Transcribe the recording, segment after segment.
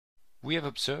We have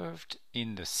observed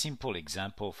in the simple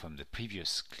example from the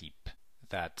previous clip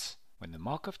that when the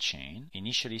Markov chain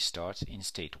initially starts in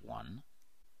state 1,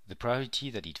 the probability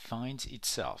that it finds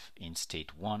itself in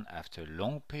state 1 after a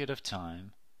long period of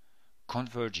time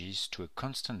converges to a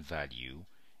constant value,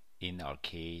 in our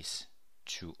case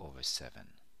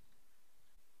 2/7.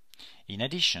 In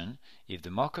addition, if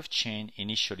the Markov chain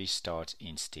initially starts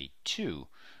in state 2,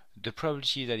 the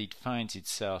probability that it finds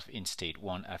itself in state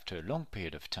 1 after a long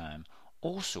period of time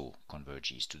also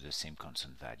converges to the same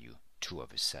constant value,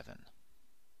 2/7.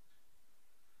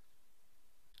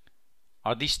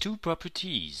 Are these two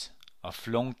properties of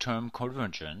long-term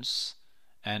convergence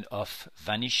and of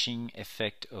vanishing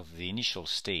effect of the initial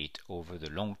state over the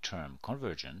long-term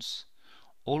convergence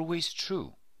always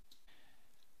true?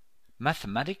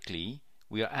 Mathematically,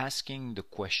 we are asking the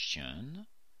question,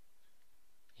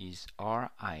 is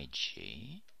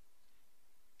Rij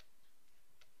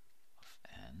of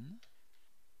n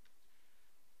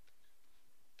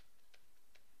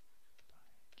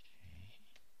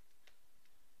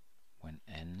when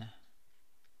n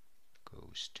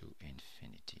goes to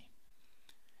infinity?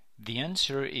 The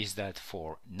answer is that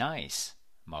for nice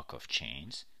Markov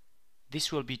chains,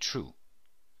 this will be true,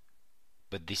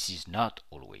 but this is not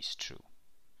always true.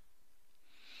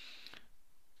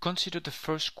 Consider the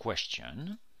first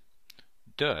question: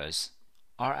 does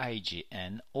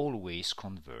Rijn always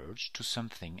converge to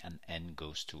something and n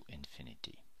goes to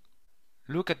infinity?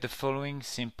 Look at the following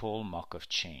simple Markov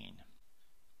chain.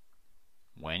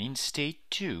 When in state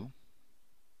 2,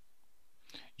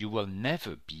 you will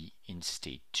never be in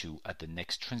state 2 at the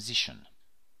next transition.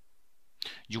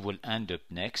 You will end up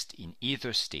next in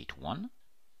either state 1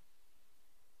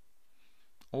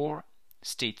 or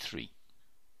state 3.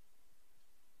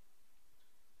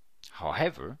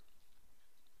 However,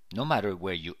 no matter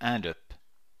where you end up,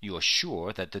 you are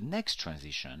sure that the next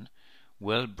transition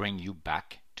will bring you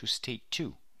back to state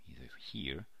 2, either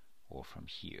here or from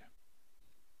here.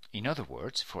 In other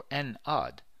words, for n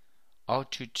odd,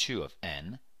 R22 of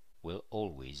n will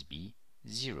always be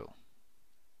 0.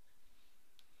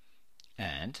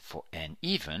 And for n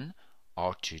even,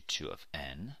 R22 of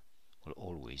n will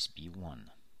always be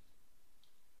 1.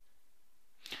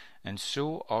 And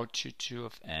so R22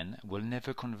 of n will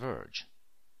never converge.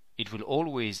 It will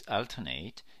always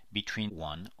alternate between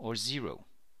 1 or 0.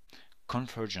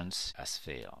 Convergence has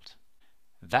failed.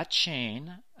 That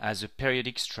chain has a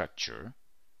periodic structure,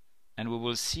 and we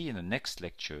will see in the next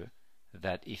lecture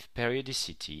that if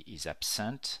periodicity is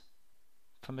absent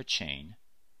from a chain,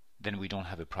 then we don't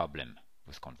have a problem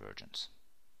with convergence.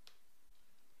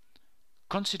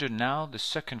 Consider now the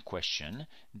second question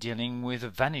dealing with the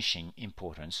vanishing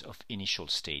importance of initial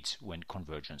states when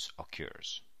convergence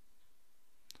occurs.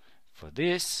 For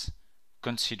this,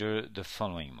 consider the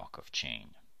following Markov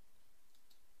chain.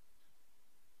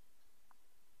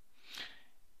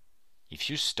 If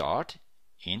you start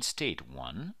in state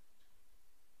 1,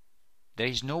 there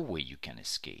is no way you can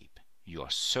escape. You are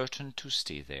certain to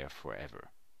stay there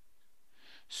forever.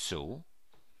 So,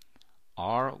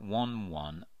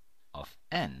 R11 of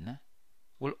n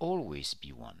will always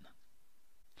be 1.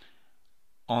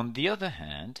 On the other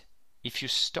hand, if you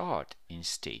start in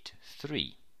state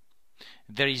 3,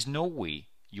 there is no way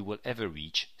you will ever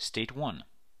reach state 1.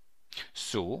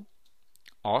 So,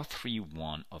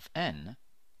 R31 of n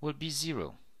will be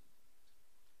 0.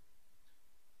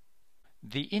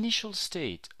 The initial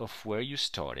state of where you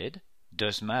started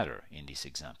does matter in this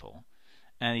example,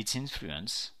 and its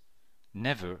influence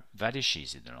never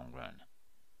vanishes in the long run.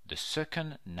 The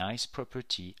second nice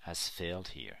property has failed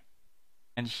here.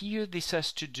 And here this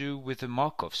has to do with the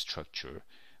Markov structure,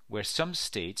 where some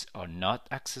states are not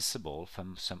accessible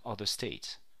from some other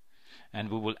states. And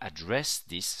we will address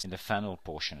this in the final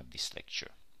portion of this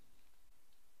lecture.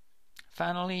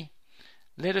 Finally,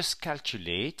 let us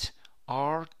calculate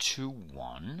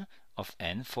R21 of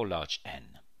n for large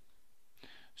N.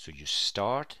 So you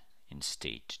start in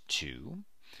state 2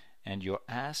 and you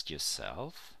ask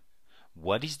yourself,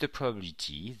 what is the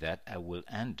probability that I will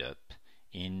end up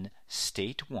in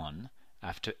state 1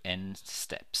 after n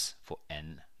steps for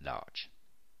n large?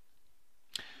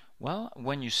 Well,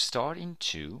 when you start in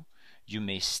 2, you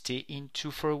may stay in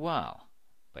 2 for a while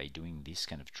by doing this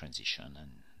kind of transition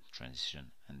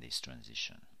and this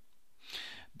transition.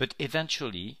 But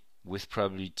eventually, with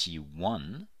probability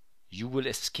 1, you will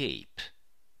escape.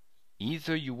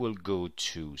 Either you will go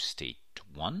to state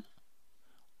 1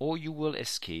 or you will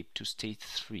escape to state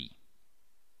 3.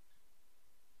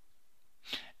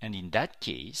 And in that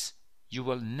case, you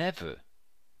will never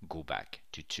go back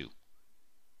to 2.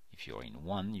 If you're in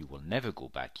 1, you will never go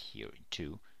back here in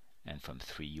 2, and from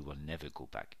 3 you will never go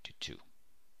back to 2.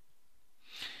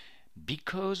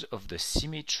 Because of the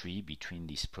symmetry between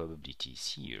these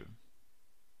probabilities here,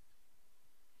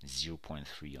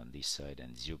 0.3 on this side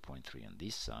and 0.3 on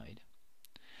this side,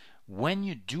 when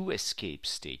you do escape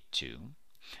state 2,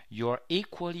 you are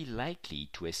equally likely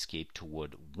to escape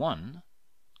toward 1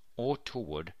 or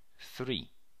toward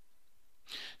 3.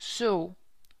 So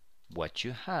what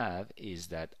you have is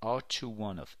that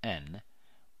R21 of n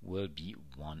will be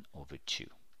 1 over 2.